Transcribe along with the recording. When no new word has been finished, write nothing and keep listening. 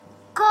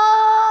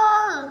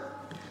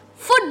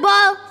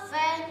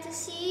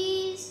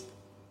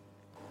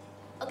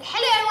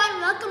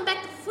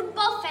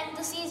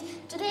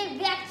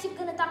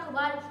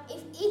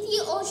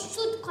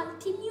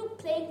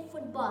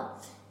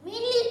football.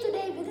 Mainly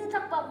today we're going to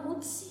talk about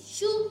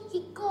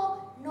Mutsuhiko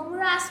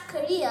Nomura's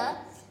career.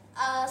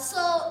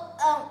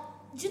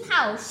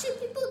 Junhao, should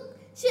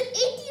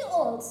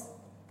 80-year-olds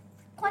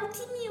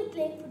continue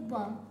playing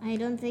football? I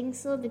don't think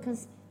so,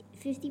 because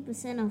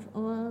 50% of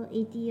all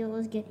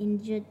 80-year-olds get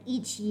injured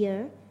each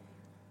year,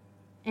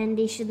 and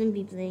they shouldn't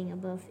be playing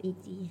above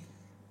 80.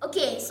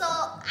 Okay, so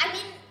I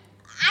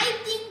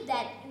think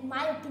that, in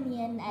my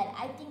opinion,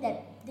 I think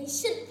that they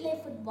should play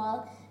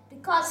football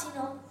because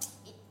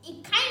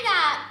it kind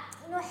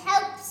of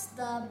helps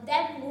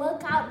them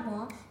work out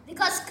more,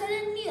 because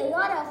currently a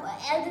lot of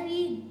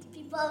elderly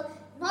people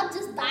not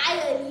just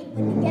die early,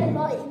 but they get a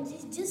lot of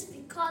injuries just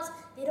because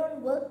they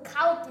don't work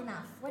out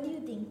enough. What do you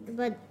think?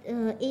 But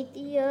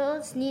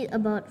 80-year-olds need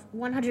about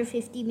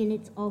 150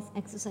 minutes of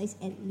exercise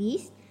at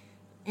least,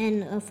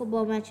 and a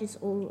football match is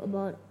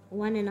about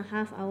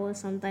 1.5 hours,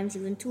 sometimes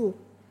even 2.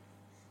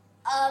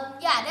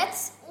 Yeah,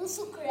 that's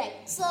also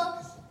correct. So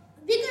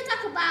we're gonna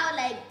talk about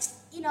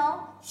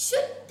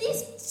should they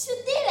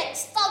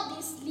stop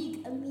this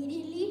league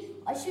immediately,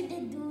 or should they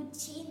do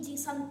changing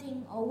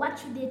something, or what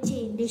should they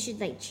change? They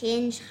should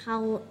change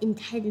how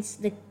intense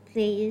the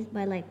play is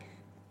by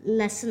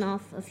lessen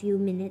off a few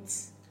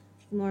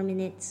more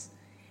minutes.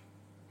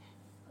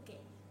 Okay,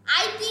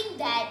 I think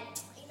that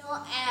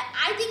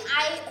I think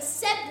I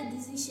accept the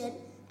decision,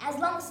 as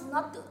long as it's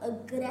not too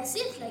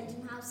aggressive, like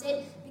Jim have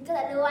said, because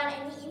I don't want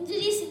any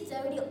injuries. It's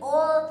already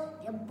all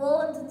their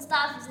bones and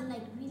stuff isn't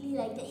really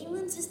the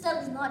immune system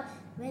is not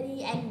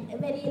very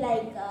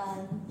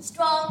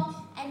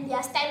strong, and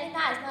their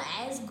stamina is not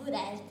as good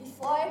as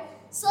before.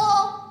 So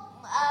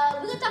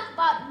we're gonna talk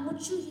about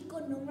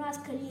Mutsuhiko Nomura's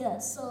career.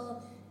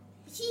 So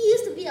he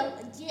used to be a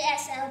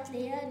JSL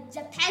player,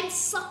 Japan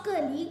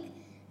Soccer League,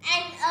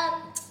 and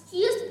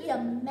he used to be a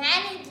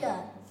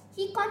manager.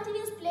 He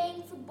continues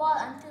playing football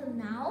until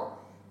now,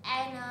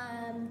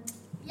 and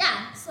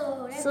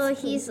So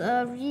he's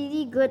a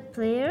really good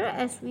player,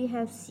 as we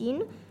have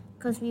seen,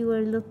 because we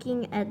were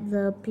looking at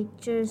the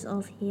pictures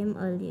of him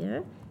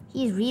earlier.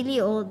 He's really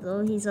old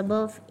though, he's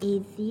above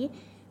 80.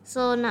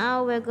 So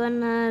now we're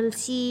gonna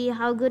see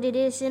how good it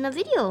is in a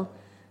video.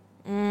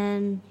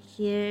 And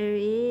here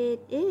it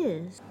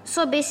is.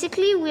 So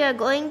basically we are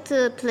going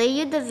to play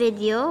you the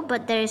video,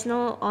 but there is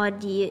no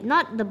audio,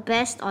 not the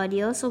best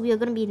audio, so we are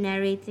going to be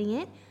narrating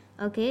it.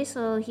 Okay,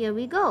 so here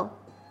we go.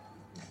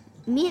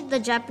 Meet the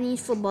Japanese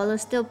footballer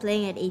still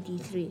playing at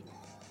 83.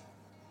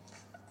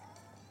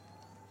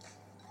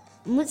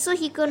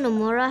 Mutsuhiko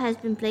Nomura has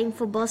been playing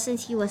football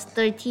since he was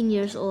 13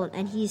 years old,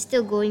 and he is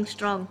still going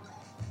strong.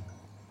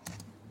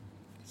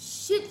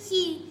 Should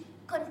he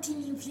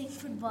continue playing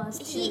football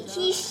still?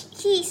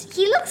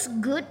 He looks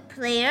good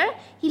player.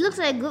 He looks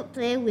like a good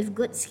player with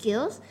good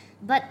skills,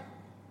 but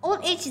old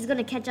age is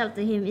gonna catch up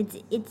to him.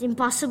 It's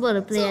impossible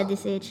to play at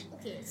this age.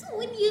 Okay, so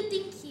when do you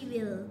think he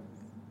will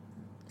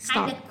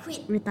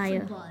quit retire?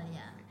 Football?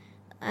 Yeah.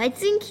 I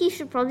think he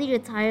should probably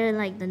retire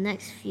the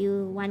next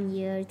 1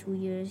 year, 2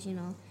 years,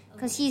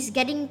 because he's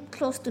getting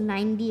close to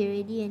 90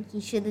 already, and he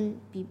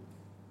shouldn't be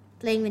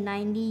playing with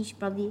 90. He should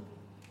probably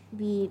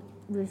be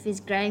with his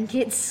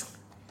grandkids.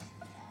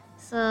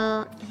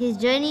 So his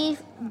journey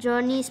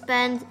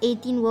spans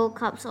 18 World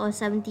Cups, or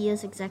 70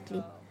 years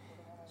exactly.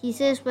 He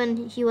says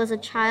when he was a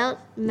child,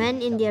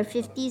 men in their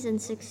 50s and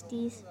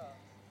 60s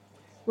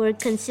were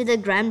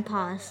considered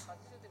grandpas.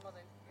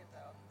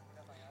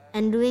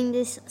 And doing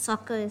this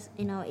soccer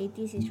in our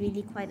 80s is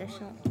really quite a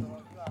shock.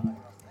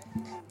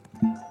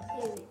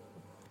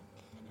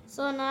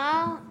 So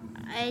now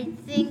I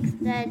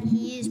think that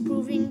he is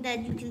proving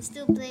that you can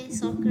still play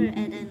soccer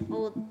at an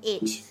old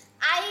age.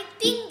 I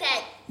think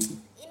that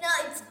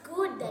it's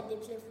good that they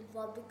play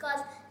football,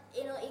 because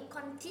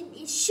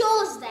it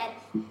shows that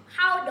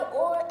how the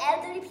old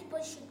elderly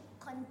people should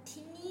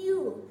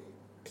continue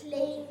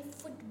playing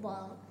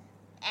football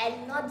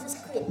and not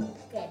just quit.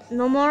 Okay.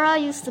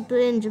 Nomura used to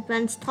play in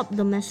Japan's top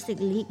domestic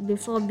league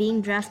before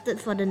being drafted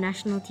for the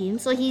national team.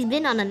 So he's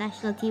been on the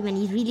national team and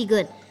he's really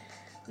good.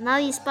 Now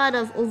he's part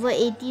of over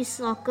 80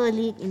 soccer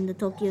league in the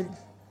Tokyo,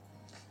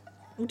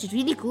 which is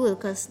really cool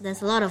because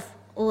there's a lot of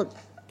old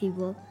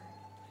people.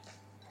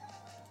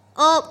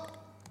 Oh,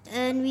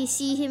 and we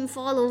see him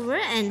fall over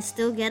and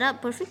still get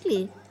up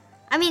perfectly.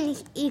 I mean,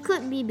 he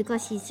could be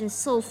because he's just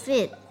so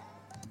fit.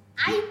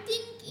 I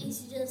think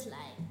it's just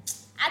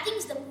I think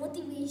it's the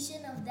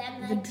motivation of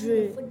them the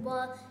playing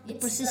football. The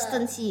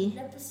persistency.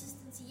 The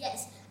persistency,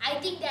 yes. I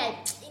think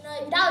that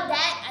without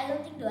that, I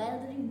don't think the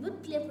elderly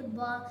would play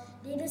football.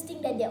 They just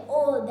think that they're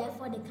old,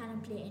 therefore they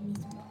can't play any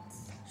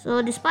sports.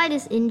 So despite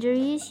his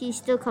injuries, he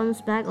still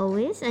comes back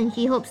always, and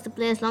he hopes to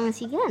play as long as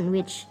he can,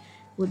 which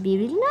would be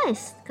really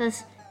nice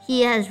because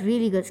he has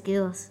really good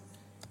skills.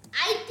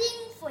 I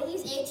think for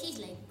his age, he's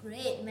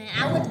great, man.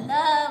 I would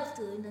love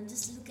to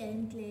just look at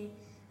him play.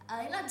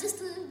 Just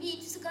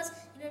because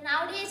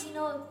nowadays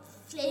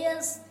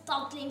players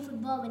stop playing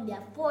football when they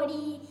are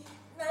 40.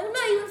 No,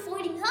 not even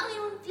 40. How many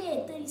even play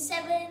at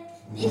 37?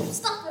 They've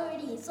stopped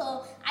already.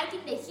 So I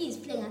think that he is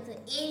playing until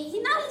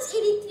 80. Now he's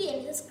 83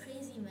 and it's just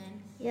crazy,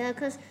 man. Yeah,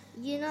 because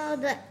You know,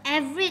 the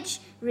average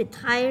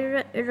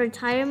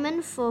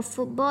retirement for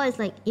football is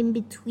like in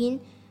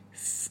between.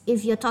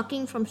 If you're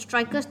talking from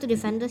strikers to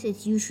defenders,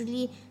 it's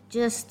usually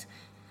just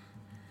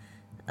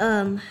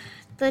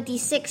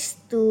 36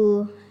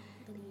 to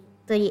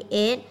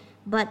 38.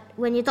 But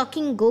when you're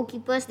talking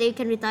goalkeepers, they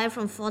can retire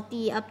from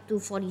 40 up to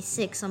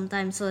 46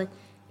 sometimes. So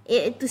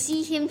to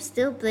see him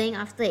still playing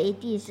after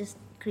 80 is just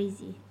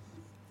crazy.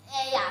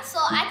 Yeah, so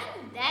I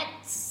think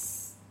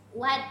that's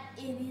what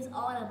it is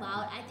all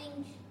about. I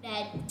think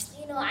that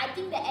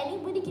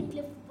anybody can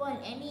play football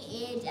at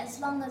any age as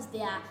long as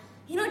they are,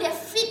 they're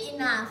fit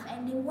enough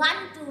and they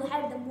want to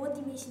have the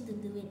motivation to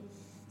do it.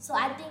 So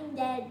I think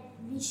that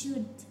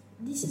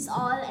this is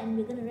all, and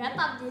we're gonna wrap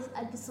up this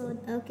episode.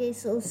 Okay,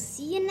 so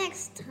see you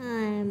next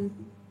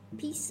time.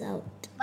 Peace out.